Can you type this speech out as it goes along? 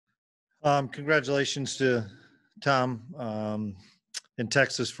Congratulations to Tom in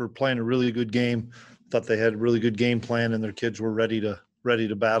Texas for playing a really good game. Thought they had a really good game plan, and their kids were ready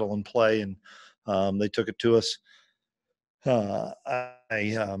to battle and play, and they took it to us.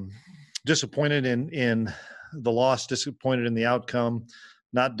 I disappointed in the loss, disappointed in the outcome,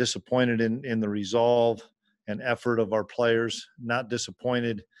 not disappointed in the resolve and effort of our players, not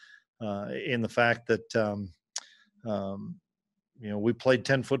disappointed in the fact that we played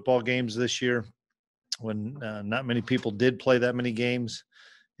 10 football games this year when not many people did play that many games.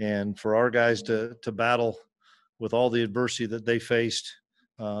 And for our guys to battle with all the adversity that they faced,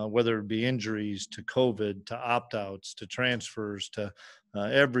 whether it be injuries to COVID, to opt-outs, to transfers, to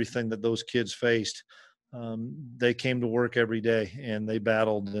everything that those kids faced, they came to work every day and they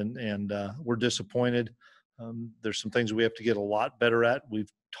battled, and we're disappointed. There's some things we have to get a lot better at.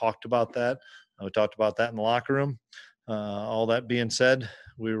 We've talked about that. We talked about that in the locker room. All that being said,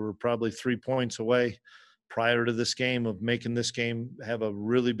 we were probably 3 points away prior to this game of making this game have a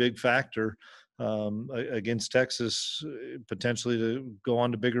really big factor against Texas, potentially to go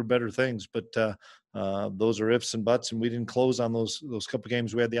on to bigger, better things. But those are ifs and buts, and we didn't close on those couple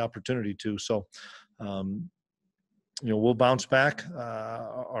games we had the opportunity to. So, we'll bounce back.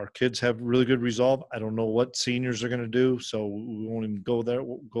 Our kids have really good resolve. I don't know what seniors are going to do, so we won't even go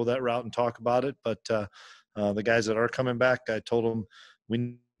that route and talk about it. But the guys that are coming back, I told them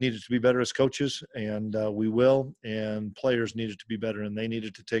we needed to be better as coaches, and we will, and players needed to be better, and they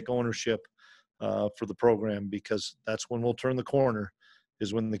needed to take ownership for the program, because that's when we'll turn the corner,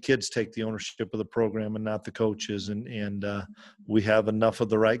 is when the kids take the ownership of the program and not the coaches. And we have enough of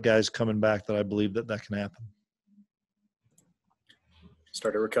the right guys coming back that I believe that can happen.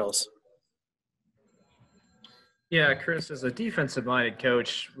 Starter Raquels. Yeah, Chris, as a defensive-minded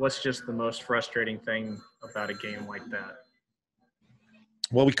coach, what's just the most frustrating thing about a game like that?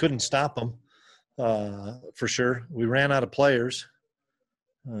 Well, we couldn't stop them, for sure. We ran out of players.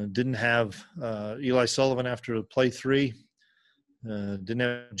 Didn't have Eli Sullivan after play 3. Didn't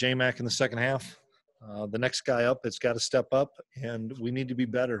have J-Mac in the second half. The next guy up has got to step up, and we need to be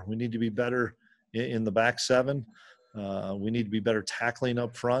better. We need to be better in the back 7. We need to be better tackling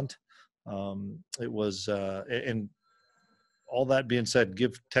up front. And all that being said,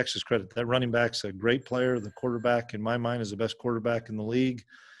 give Texas credit. That running back's a great player. The quarterback, in my mind, is the best quarterback in the league,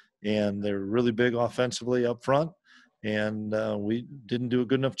 and they're really big offensively up front. And we didn't do a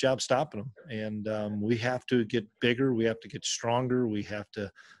good enough job stopping them. And we have to get bigger. We have to get stronger. We have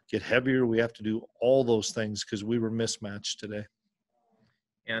to get heavier. We have to do all those things because we were mismatched today.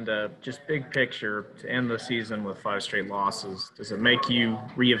 And just big picture, to end the season with 5 straight losses, does it make you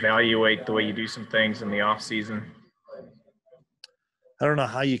reevaluate the way you do some things in the offseason? I don't know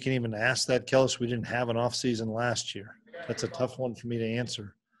how you can even ask that, Kellis. We didn't have an offseason last year. That's a tough one for me to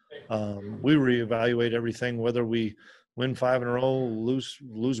answer. We reevaluate everything, whether we win 5 in a row, lose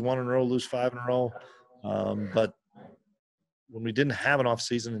 1 in a row, lose 5 in a row. But when we didn't have an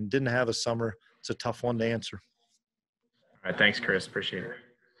offseason and didn't have a summer, it's a tough one to answer. All right, thanks, Chris. Appreciate it.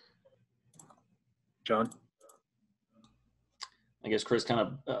 John? I guess, Chris, kind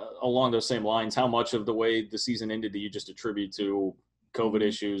of along those same lines, how much of the way the season ended do you just attribute to COVID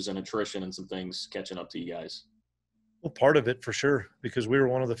issues and attrition and some things catching up to you guys? Well, part of it for sure, because we were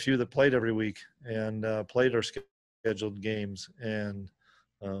one of the few that played every week and played our scheduled games. And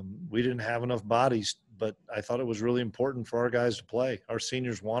we didn't have enough bodies, but I thought it was really important for our guys to play. Our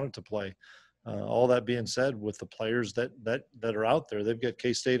seniors wanted to play. All that being said, with the players that are out there, they've got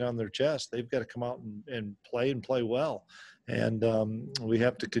K-State on their chest. They've got to come out and play well. And we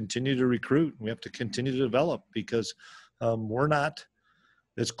have to continue to recruit. We have to continue to develop, because we're not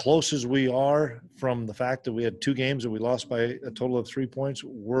as close as we are from the fact that we had 2 games that we lost by a total of 3 points.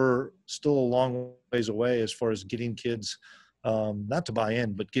 We're still a long ways away as far as getting kids, not to buy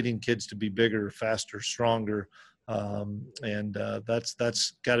in, but getting kids to be bigger, faster, stronger. And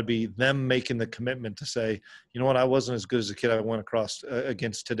that's got to be them making the commitment to say, you know what, I wasn't as good as a kid I went across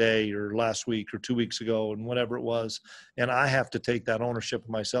against today or last week or 2 weeks ago and whatever it was. And I have to take that ownership of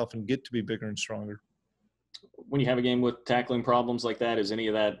myself and get to be bigger and stronger. When you have a game with tackling problems like that, is any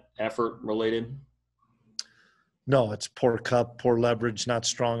of that effort related? No, it's poor cup, poor leverage, not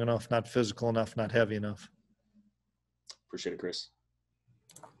strong enough, not physical enough, not heavy enough. Appreciate it, Chris.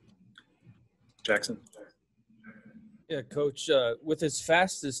 Jackson? Yeah, Coach, with as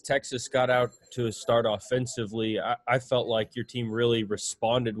fast as Texas got out to a start offensively, I felt like your team really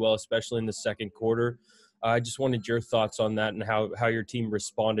responded well, especially in the second quarter. I just wanted your thoughts on that and how your team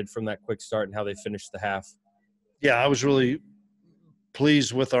responded from that quick start and how they finished the half. Yeah, I was really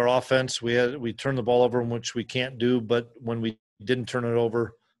pleased with our offense. We turned the ball over, which we can't do, but when we didn't turn it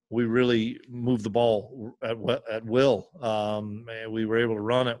over, we really moved the ball at will. And we were able to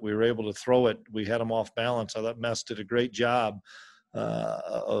run it. We were able to throw it. We had them off balance. I thought Mess did a great job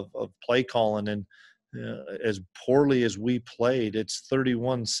of play calling. And as poorly as we played, it's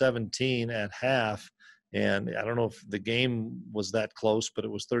 31-17 at half. And I don't know if the game was that close, but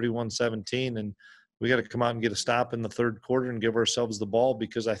it was 31-17. And we got to come out and get a stop in the third quarter and give ourselves the ball,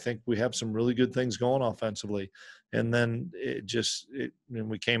 because I think we have some really good things going offensively. And then and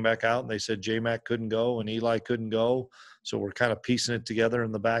we came back out and they said J-Mac couldn't go and Eli couldn't go. So we're kind of piecing it together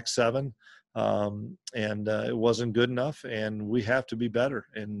in the back seven. It wasn't good enough, and we have to be better.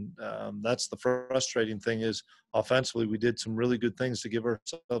 And that's the frustrating thing is offensively, we did some really good things to give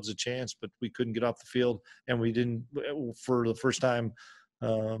ourselves a chance, but we couldn't get off the field. And we didn't, for the first time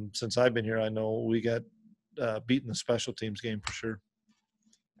since I've been here, I know we got beaten the special teams game for sure.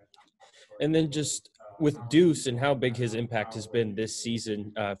 And then just with Deuce and how big his impact has been this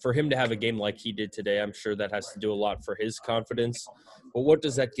season, for him to have a game like he did today, I'm sure that has to do a lot for his confidence. But what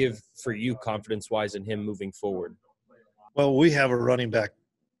does that give for you confidence-wise in him moving forward? Well, we have a running back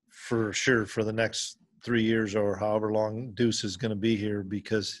for sure for the next 3 years or however long Deuce is going to be here,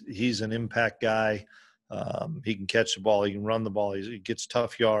 because he's an impact guy. He can catch the ball. He can run the ball. He gets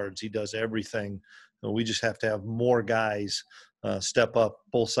tough yards. He does everything. We just have to have more guys step up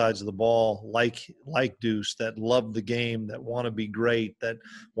both sides of the ball like Deuce, that love the game, that want to be great, that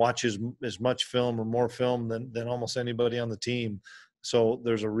watches as much film or more film than almost anybody on the team. So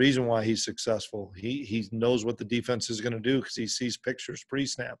there's a reason why he's successful. He knows what the defense is going to do because he sees pictures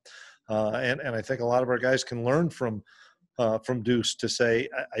pre-snap. And I think a lot of our guys can learn from Deuce to say,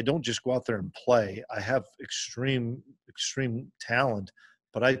 I don't just go out there and play. I have extreme talent,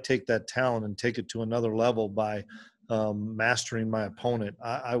 but I take that talent and take it to another level by mastering my opponent.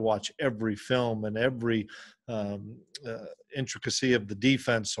 I watch every film and every intricacy of the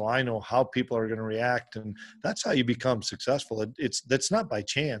defense, so I know how people are going to react, and that's how you become successful. That's not by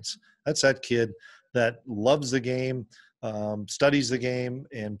chance. That's that kid that loves the game, studies the game,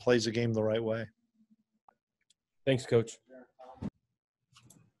 and plays the game the right way. Thanks, Coach.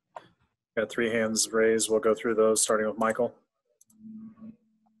 Got 3 hands raised. We'll go through those, starting with Michael.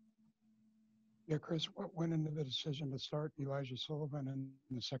 Yeah, Chris, what went into the decision to start Elijah Sullivan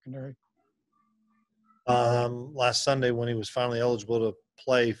in the secondary? Last Sunday, when he was finally eligible to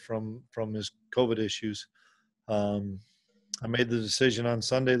play from his COVID issues, I made the decision on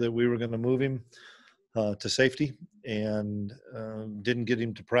Sunday that we were going to move him to safety, and didn't get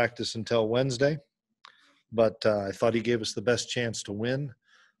him to practice until Wednesday. But I thought he gave us the best chance to win,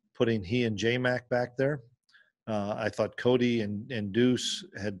 putting he and J-Mac back there. I thought Cody and Deuce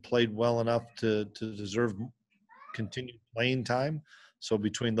had played well enough to deserve continued playing time. So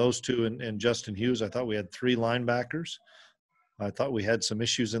between those two and Justin Hughes, I thought we had 3 linebackers. I thought we had some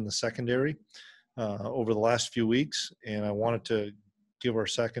issues in the secondary over the last few weeks, and I wanted to give our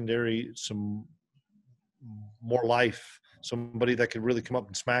secondary some more life, somebody that could really come up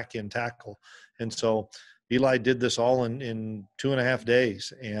and smack you and tackle. And so Eli did this all in 2.5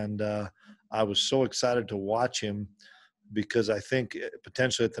 days, and I was so excited to watch him, because I think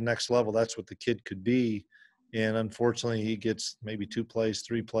potentially at the next level, that's what the kid could be. And unfortunately, he gets maybe 2 plays,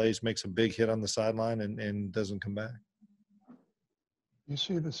 3 plays, makes a big hit on the sideline, and doesn't come back. You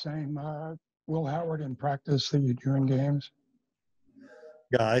see the same Will Howard in practice that you do in games?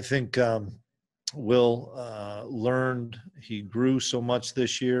 Yeah, I think Will learned. He grew so much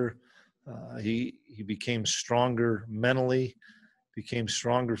this year. He became stronger mentally, became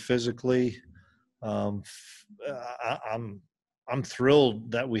stronger physically. I'm thrilled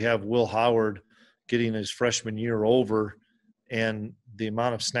that we have Will Howard getting his freshman year over, and the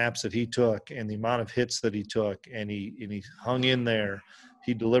amount of snaps that he took and the amount of hits that he took, and he hung in there.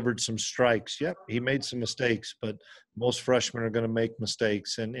 He delivered some strikes. Yep, he made some mistakes, but most freshmen are going to make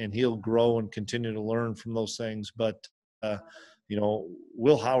mistakes, and he'll grow and continue to learn from those things. But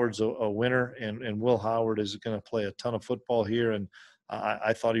Will Howard's a winner, and Will Howard is going to play a ton of football here. And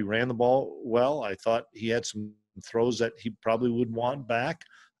I thought he ran the ball well. I thought he had some throws that he probably would want back,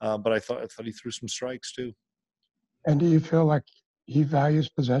 but I thought he threw some strikes too. And do you feel like he values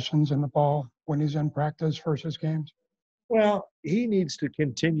possessions in the ball when he's in practice versus games? Well, he needs to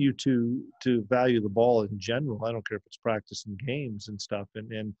continue to value the ball in general. I don't care if it's practice and games and stuff.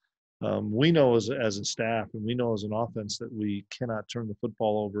 And we know as a staff, and we know as an offense, that we cannot turn the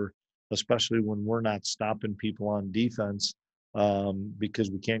football over, especially when we're not stopping people on defense,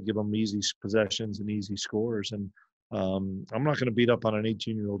 because we can't give them easy possessions and easy scores. And I'm not going to beat up on an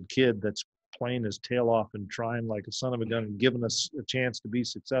 18-year-old kid that's playing his tail off and trying like a son of a gun and giving us a chance to be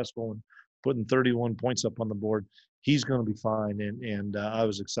successful and putting 31 points up on the board. he's going to be fine. And I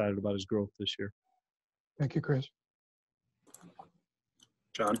was excited about his growth this year. Thank you, Chris.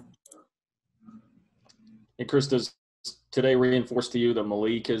 John? And Chris, does today reinforce to you that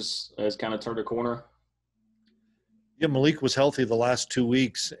Malik has kind of turned a corner? Yeah, Malik was healthy the last 2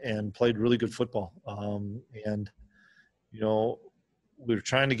 weeks and played really good football. And, you know, we were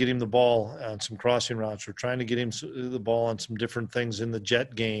trying to get him the ball on some crossing routes. We're trying to get him the ball on some different things in the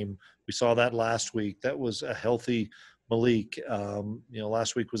jet game. We saw that last week. That was a healthy Malik. You know,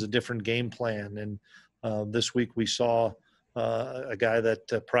 last week was a different game plan. And this week we saw a guy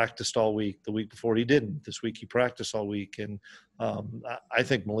that practiced all week. The week before he didn't. This week he practiced all week. And I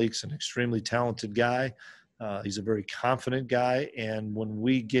think Malik's an extremely talented guy. He's a very confident guy. And when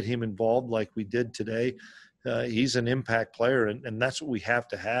we get him involved like we did today, he's an impact player, and that's what we have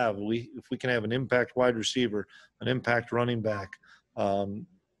to have. If we can have an impact wide receiver, an impact running back, and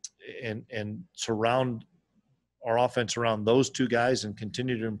surround our offense around those two guys and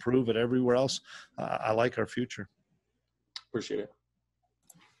continue to improve it everywhere else, I like our future. Appreciate it.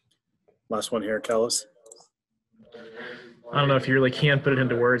 Last one here, Kellis. I don't know if you really can put it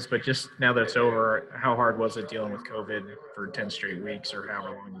into words, but just now that it's over, how hard was it dealing with COVID for 10 straight weeks or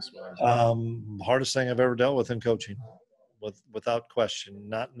however long this was? Hardest thing I've ever dealt with in coaching, without question.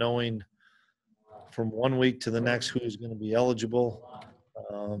 Not knowing from 1 week to the next who's going to be eligible,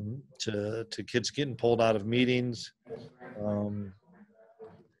 to kids getting pulled out of meetings,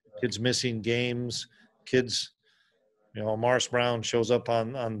 kids missing games, kids. You know, Morris Brown shows up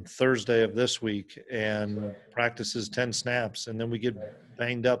on Thursday of this week and practices 10 snaps, and then we get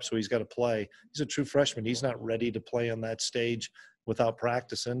banged up, so he's got to play. He's a true freshman. He's not ready to play on that stage without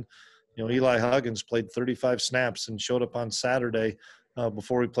practicing. You know, Eli Huggins played 35 snaps and showed up on Saturday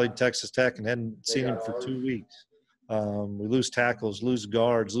before we played Texas Tech and hadn't seen him for 2 weeks. We lose tackles, lose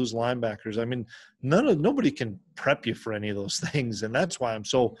guards, lose linebackers. I mean, nobody can prep you for any of those things, and that's why I'm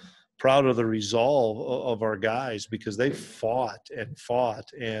so – proud of the resolve of our guys, because they fought,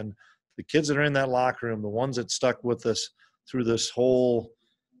 and the kids that are in that locker room, the ones that stuck with us through this whole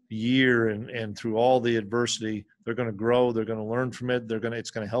year and through all the adversity, they're going to grow, they're going to learn from it,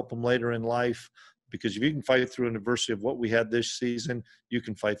 it's going to help them later in life, because if you can fight through an adversity of what we had this season, you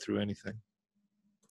can fight through anything.